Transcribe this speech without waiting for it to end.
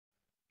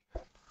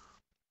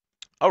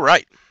All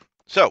right.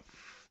 So,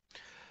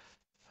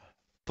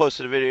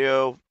 posted a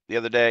video the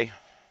other day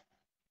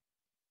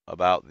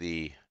about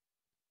the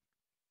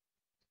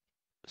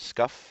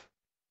Scuff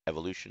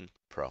Evolution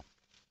Pro.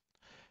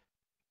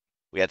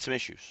 We had some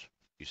issues.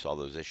 You saw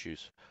those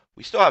issues.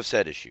 We still have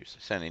said issues.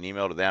 I sent an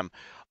email to them.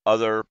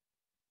 Other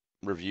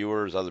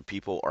reviewers, other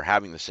people are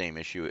having the same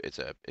issue. It's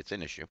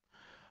an issue.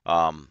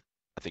 I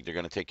think they're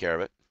going to take care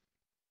of it.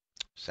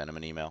 Send them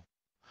an email.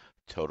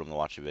 Told them to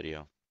watch the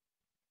video.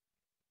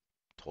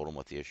 Told them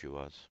what the issue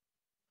was.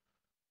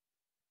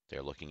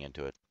 They're looking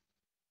into it.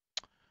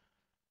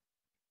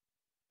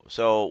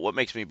 So what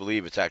makes me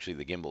believe it's actually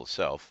the gimbal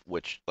itself,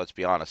 which, let's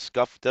be honest,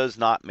 Scuff does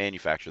not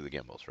manufacture the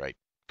gimbals, right?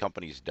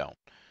 Companies don't.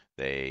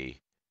 They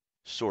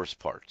source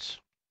parts,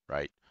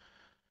 right?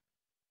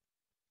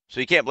 So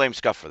you can't blame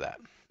Scuff for that.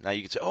 Now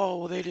you can say, oh,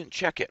 well, they didn't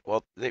check it.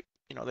 Well, they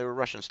were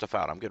rushing stuff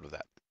out. I'm good with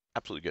that.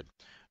 Absolutely good.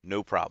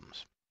 No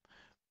problems.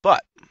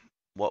 But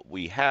what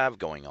we have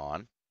going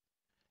on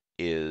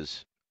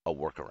is a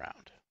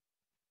workaround.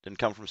 Didn't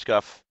come from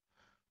Scuff,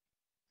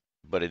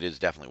 but it is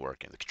definitely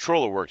working. The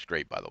controller works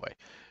great, by the way.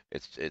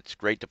 It's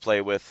great to play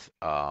with.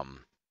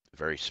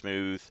 Very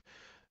smooth.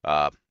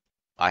 I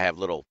have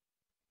little,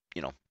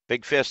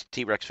 big fist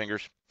T-Rex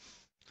fingers.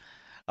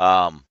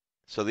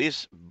 So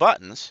these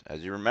buttons,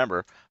 as you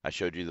remember, I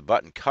showed you the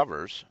button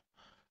covers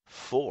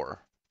for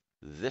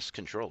this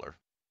controller.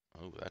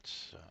 Oh,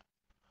 that's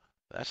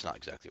not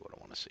exactly what I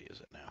want to see,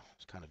 is it now?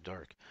 It's kind of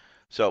dark.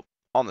 So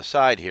on the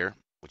side here,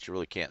 which you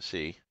really can't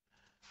see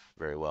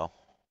very well.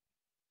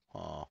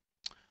 Oh,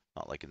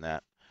 not liking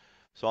that.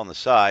 So on the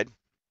side,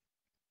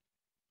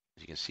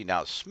 as you can see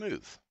now, it's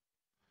smooth.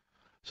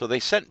 So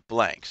they sent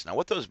blanks. Now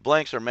what those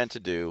blanks are meant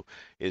to do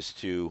is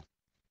to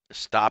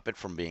stop it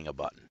from being a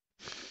button.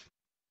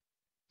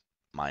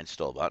 Mine's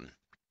still a button.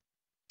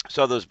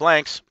 So those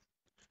blanks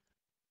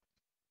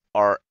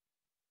have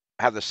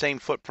the same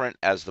footprint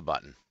as the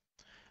button.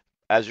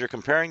 As you're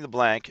comparing the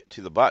blank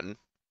to the button,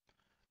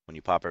 when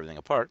you pop everything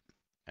apart,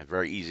 and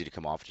very easy to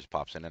come off, just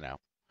pops in and out.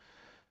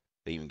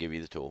 They even give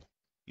you the tool.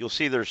 You'll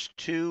see there's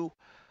two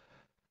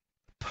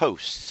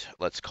posts,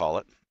 let's call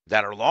it,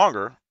 that are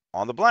longer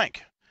on the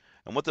blank.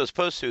 And what those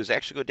posts do is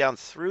actually go down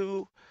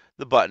through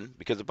the button,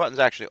 because the button's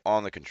actually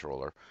on the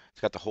controller. It's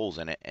got the holes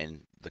in it,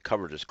 and the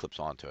cover just clips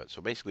onto it. So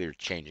basically, you're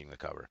changing the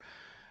cover.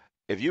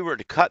 If you were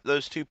to cut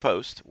those two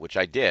posts, which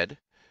I did,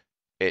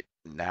 it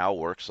now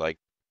works like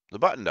the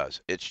button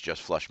does. It's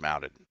just flush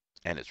mounted,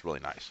 and it's really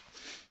nice.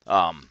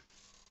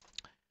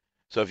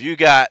 So if you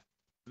got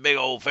big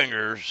old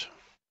fingers,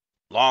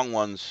 long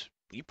ones,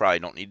 you probably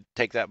don't need to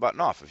take that button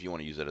off if you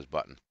want to use it as a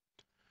button.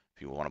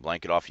 If you want to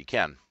blank it off, you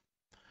can.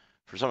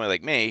 For somebody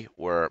like me,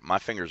 where my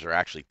fingers are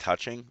actually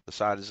touching the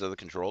sides of the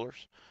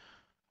controllers,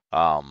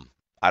 I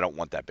don't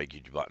want that big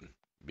huge button,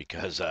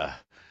 because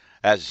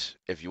as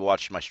if you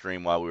watched my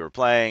stream while we were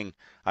playing,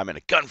 I'm in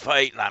a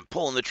gunfight and I'm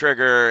pulling the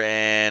trigger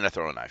and I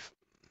throw a knife.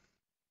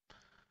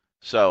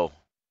 So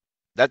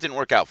that didn't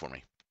work out for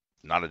me.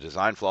 Not a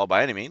design flaw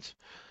by any means.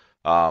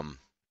 I'm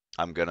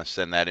going to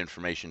send that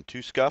information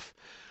to Scuff,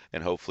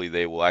 and hopefully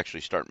they will actually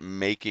start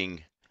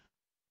making,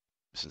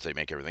 since they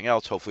make everything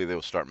else, hopefully they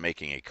will start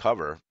making a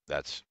cover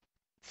that's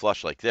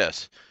flush like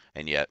this,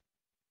 and yet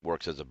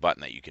works as a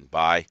button that you can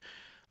buy.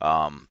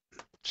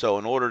 So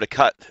in order to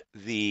cut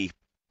the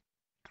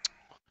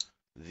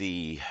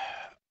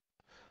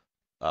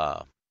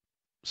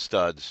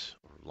studs,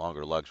 or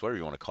longer lugs, whatever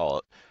you want to call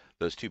it,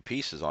 those two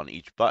pieces on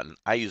each button,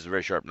 I use a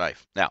very sharp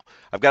knife. Now,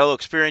 I've got a little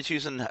experience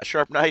using a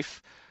sharp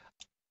knife.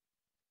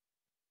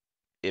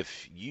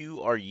 If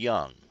you are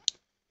young,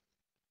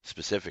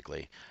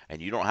 specifically,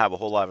 and you don't have a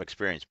whole lot of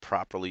experience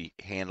properly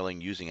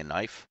handling using a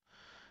knife,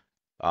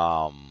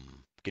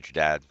 get your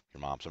dad,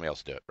 your mom, somebody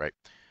else to do it, right?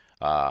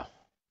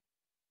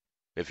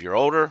 If you're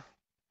older,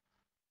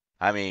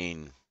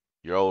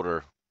 you're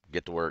older,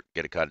 get to work,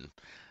 get it cutting.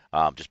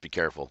 Just be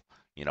careful.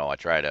 I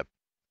try to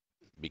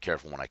be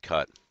careful when I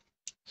cut,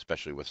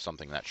 especially with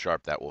something that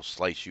sharp that will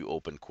slice you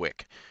open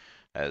quick,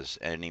 as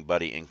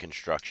anybody in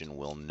construction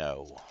will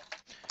know.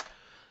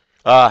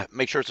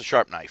 Make sure it's a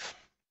sharp knife,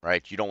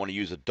 right? You don't want to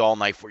use a dull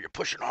knife where you're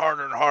pushing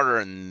harder and harder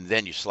and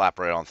then you slap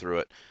right on through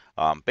it.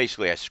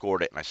 Basically, I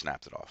scored it and I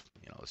snapped it off.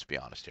 Let's be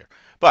honest here.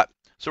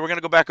 So we're going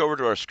to go back over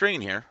to our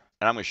screen here,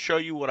 and I'm going to show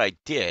you what I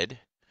did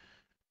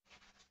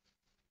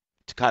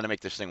to kind of make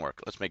this thing work.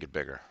 Let's make it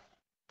bigger.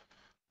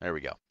 There we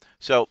go.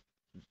 So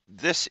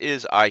this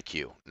is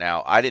Icue.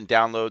 Now, I didn't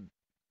download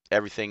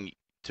everything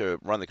to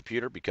run the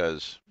computer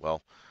because,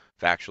 well,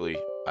 factually,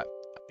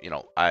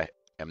 I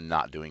am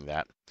not doing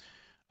that.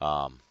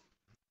 I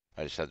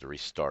just had to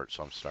restart,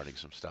 so I'm starting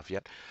some stuff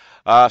yet.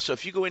 So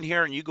if you go in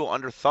here and you go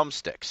under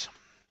thumbsticks,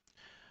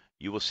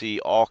 you will see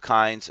all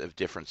kinds of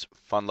different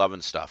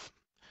fun-loving stuff.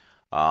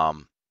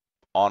 On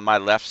my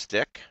left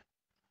stick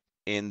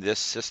in this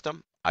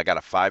system, I got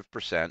a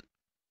 5%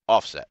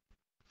 offset,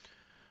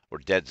 or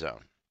dead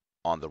zone.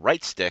 On the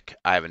right stick,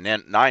 I have a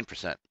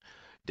 9%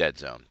 dead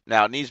zone.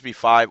 Now, it needs to be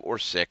 5 or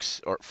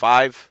 6, or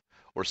 5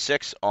 or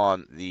 6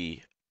 on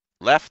the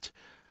left,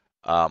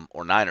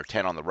 or 9 or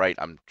 10 on the right.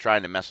 I'm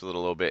trying to mess with it a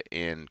little bit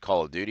in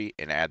Call of Duty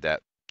and add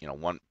that,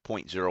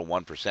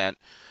 1.01%.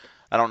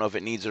 I don't know if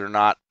it needs it or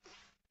not.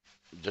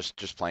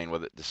 Just playing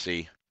with it to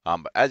see.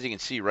 But as you can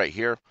see right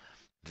here,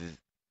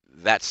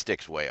 that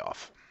sticks way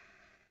off.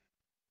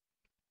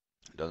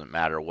 It doesn't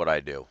matter what I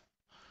do.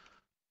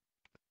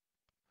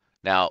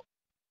 Now,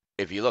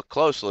 if you look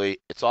closely,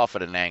 it's off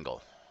at an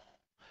angle.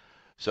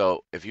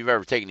 So if you've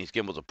ever taken these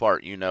gimbals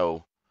apart, you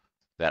know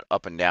that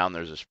up and down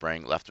there's a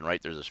spring, left and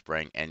right there's a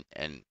spring, and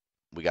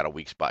we got a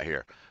weak spot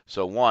here.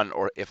 So one,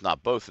 or if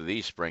not both of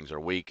these springs are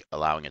weak,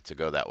 allowing it to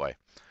go that way,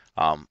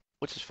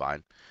 which is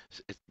fine.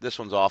 This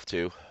one's off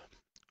too.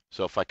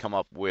 So if I come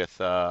up with,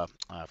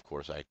 of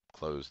course I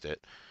closed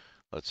it.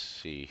 Let's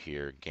see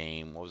here,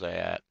 game, what was I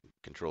at?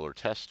 Controller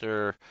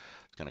tester,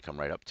 it's gonna come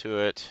right up to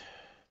it.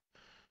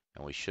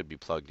 And we should be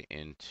plugged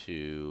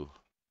into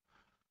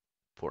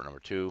port number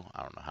 2.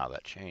 I don't know how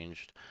that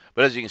changed.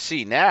 But as you can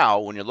see now,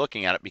 when you're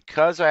looking at it,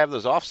 because I have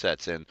those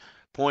offsets in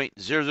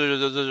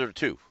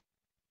 0.00002,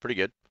 pretty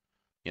good,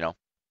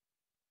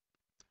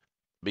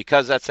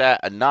 because that's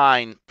at a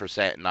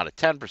 9%, not a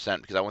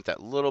 10%, because I want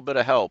that little bit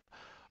of help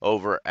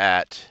over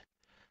at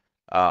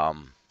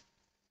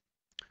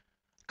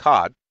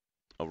COD,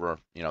 over,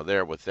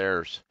 there with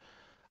theirs.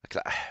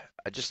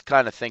 I just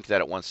kind of think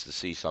that it wants to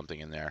see something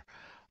in there.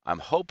 I'm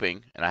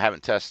hoping, and I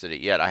haven't tested it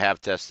yet, I have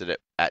tested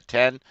it at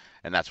 10,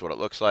 and that's what it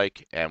looks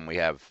like, and we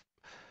have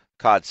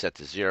COD set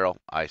to 0.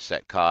 I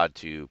set COD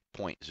to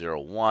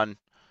 0.01,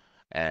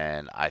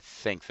 and I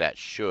think that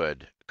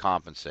should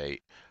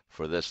compensate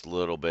for this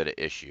little bit of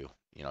issue.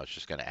 It's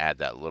just going to add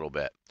that little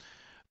bit.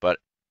 But,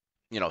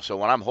 so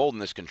when I'm holding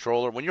this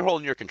controller, when you're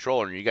holding your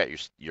controller and you got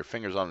your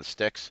fingers on the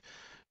sticks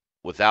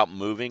without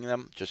moving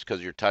them, just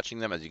because you're touching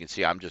them, as you can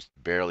see, I'm just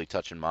barely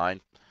touching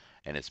mine,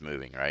 and it's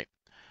moving, right?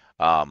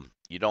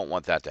 You don't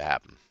want that to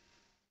happen.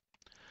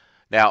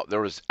 Now, there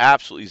was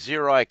absolutely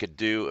zero I could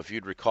do. If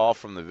you'd recall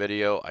from the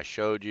video I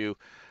showed you,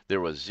 there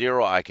was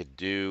zero I could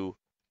do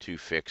to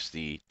fix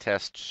the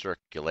test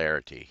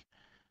circularity.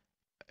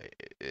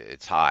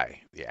 It's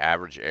high. The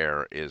average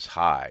error is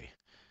high,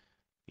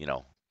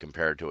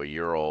 compared to a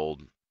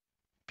year-old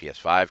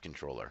PS5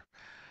 controller.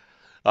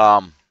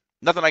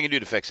 Nothing I can do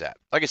to fix that.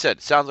 Like I said,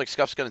 it sounds like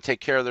Scuff's going to take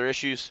care of their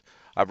issues.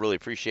 I really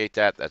appreciate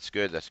that. That's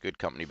good. That's good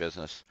company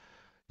business.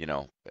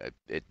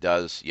 It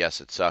does. Yes,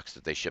 it sucks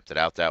that they shipped it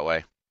out that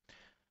way.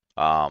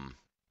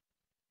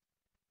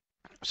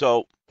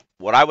 So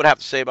what I would have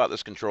to say about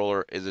this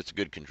controller is it's a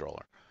good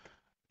controller.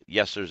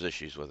 Yes, there's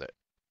issues with it,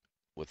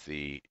 with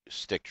the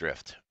stick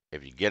drift.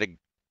 If you get a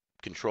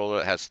controller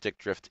that has stick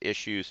drift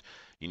issues,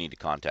 you need to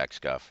contact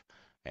Scuff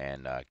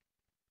and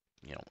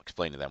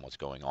explain to them what's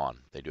going on.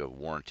 They do have a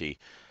warranty.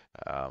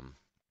 I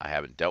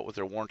haven't dealt with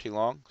their warranty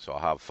long, so I'll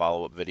have a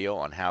follow-up video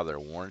on how their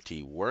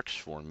warranty works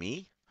for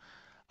me.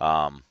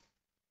 And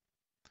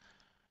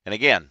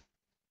again,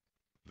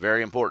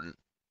 very important.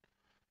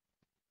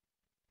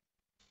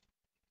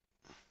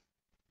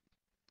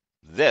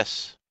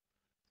 This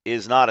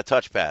is not a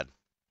touchpad.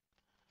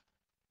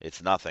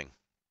 It's nothing.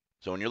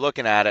 So when you're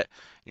looking at it,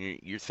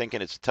 you're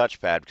thinking it's a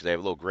touchpad because they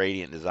have a little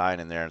gradient design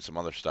in there and some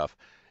other stuff.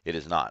 It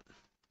is not.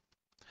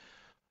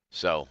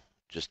 So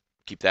just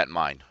keep that in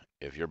mind.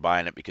 If you're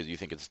buying it because you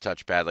think it's a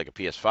touchpad like a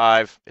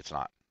PS5, it's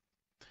not.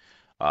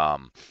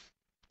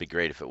 Be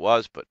great if it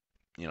was, but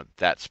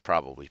that's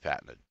probably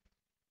patented.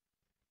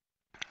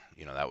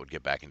 That would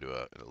get back into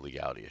a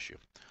legality issue.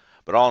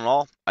 But all in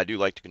all, I do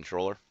like the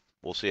controller.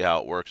 We'll see how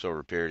it works over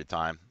a period of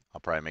time. I'll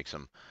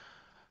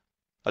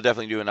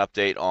definitely do an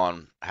update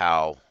on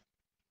how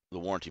the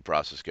warranty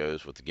process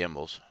goes with the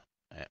gimbals,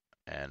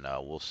 and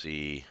we'll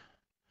see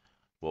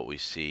what we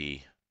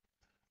see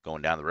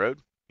going down the road.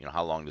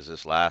 How long does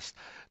this last?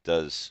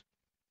 If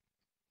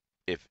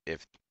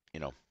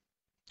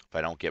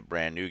I don't get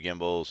brand new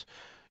gimbals,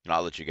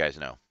 I'll let you guys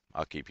know.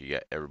 I'll keep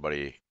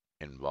everybody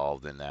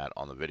involved in that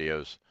on the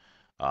videos.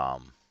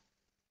 But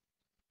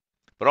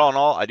all in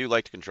all, I do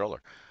like the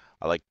controller.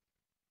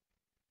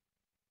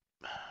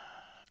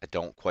 I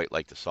don't quite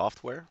like the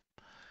software.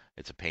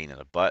 It's a pain in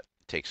the butt.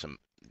 It takes some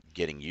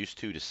getting used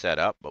to set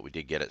up, but I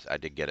did get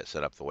it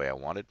set up the way I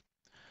wanted.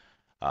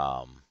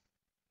 I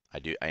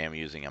am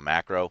using a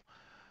macro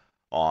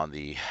on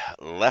the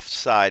left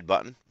side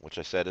button, which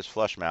I said is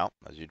flush mount,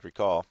 as you'd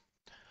recall.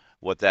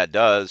 What that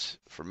does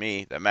for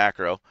me, that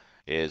macro,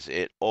 is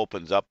it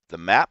opens up the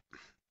map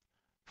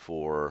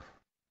for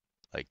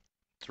like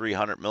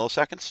 300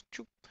 milliseconds,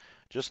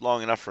 just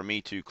long enough for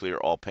me to clear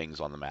all pings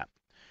on the map.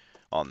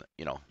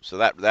 So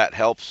that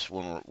helps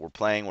when we're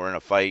playing, we're in a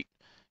fight.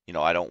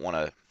 I don't want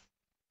to,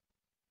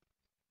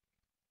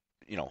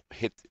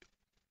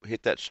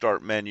 hit that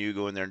start menu,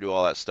 go in there and do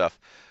all that stuff.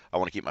 I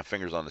want to keep my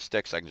fingers on the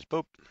sticks. I can just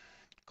boop,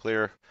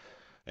 clear,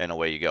 and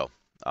away you go.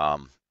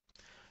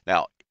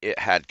 Now,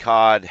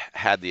 COD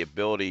had the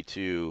ability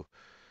to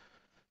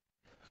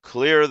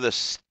clear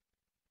the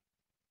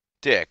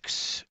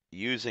sticks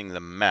using the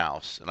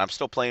mouse, and I'm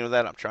still playing with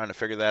that. I'm trying to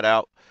figure that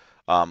out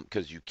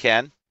because you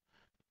can.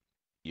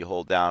 You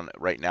hold down,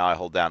 right now I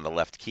hold down the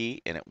left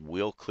key and it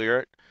will clear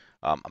it.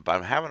 But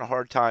I'm having a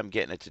hard time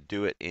getting it to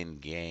do it in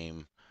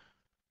game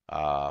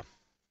uh,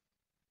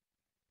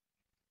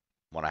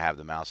 when I have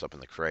the mouse up in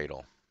the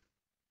cradle.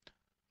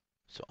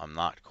 So I'm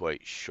not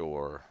quite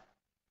sure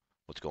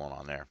what's going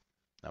on there.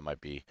 That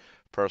might be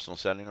personal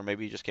setting, or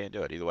maybe you just can't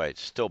do it. Either way,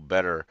 it's still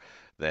better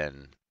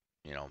than,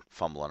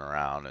 fumbling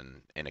around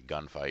and in a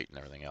gunfight and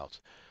everything else.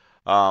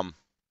 Um,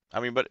 I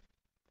mean, but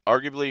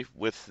arguably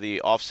with the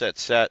offset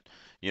set,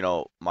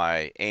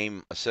 my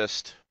aim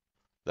assist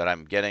that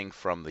I'm getting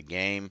from the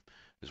game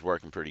is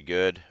working pretty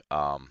good.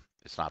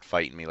 It's not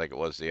fighting me like it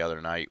was the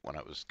other night when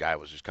guy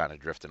was just kind of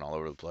drifting all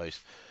over the place.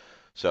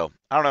 So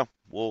I don't know.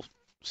 We'll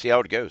see how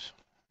it goes.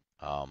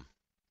 Um,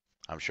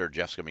 I'm sure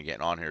Jeff's gonna be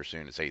getting on here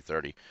soon. It's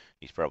 8:30.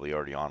 He's probably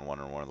already on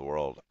wondering where in the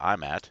world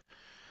I'm at.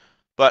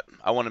 But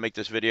I want to make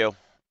this video,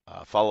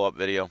 follow-up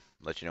video,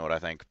 let you know what I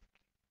think,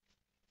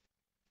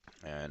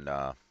 and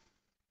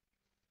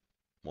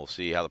we'll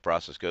see how the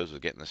process goes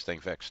with getting this thing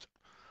fixed.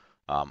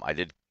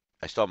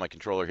 I still have my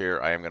controller here.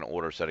 I am going to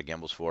order a set of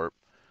gimbals for it.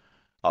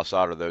 I'll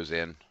solder those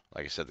in.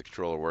 Like I said, the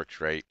controller works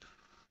great,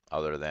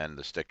 other than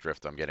the stick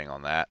drift I'm getting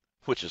on that,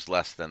 which is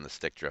less than the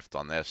stick drift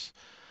on this.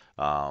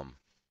 Um,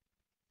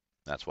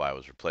 that's why I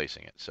was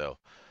replacing it. So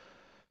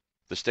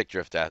the stick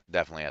drift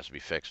definitely has to be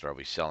fixed, or I'll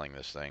be selling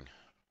this thing,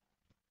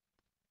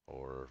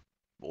 or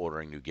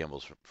ordering new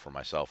gimbals for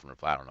myself. And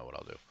I don't know what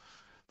I'll do.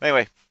 But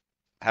anyway,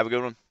 have a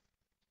good one.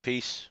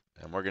 Peace.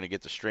 And we're going to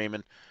get to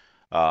streaming.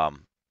 I'm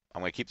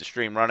going to keep the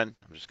stream running.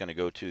 I'm just going to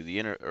go to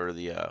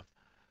the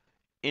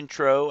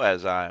intro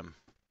as I'm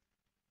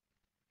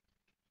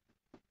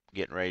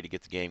getting ready to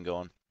get the game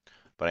going.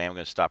 But I am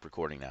going to stop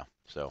recording now.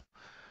 So,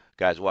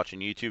 guys watching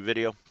YouTube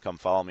video, come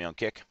follow me on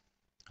Kick.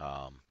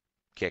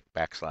 Kick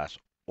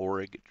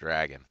 /Orig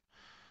Dragon.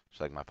 It's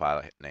like my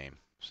pilot name.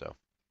 So,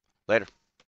 later.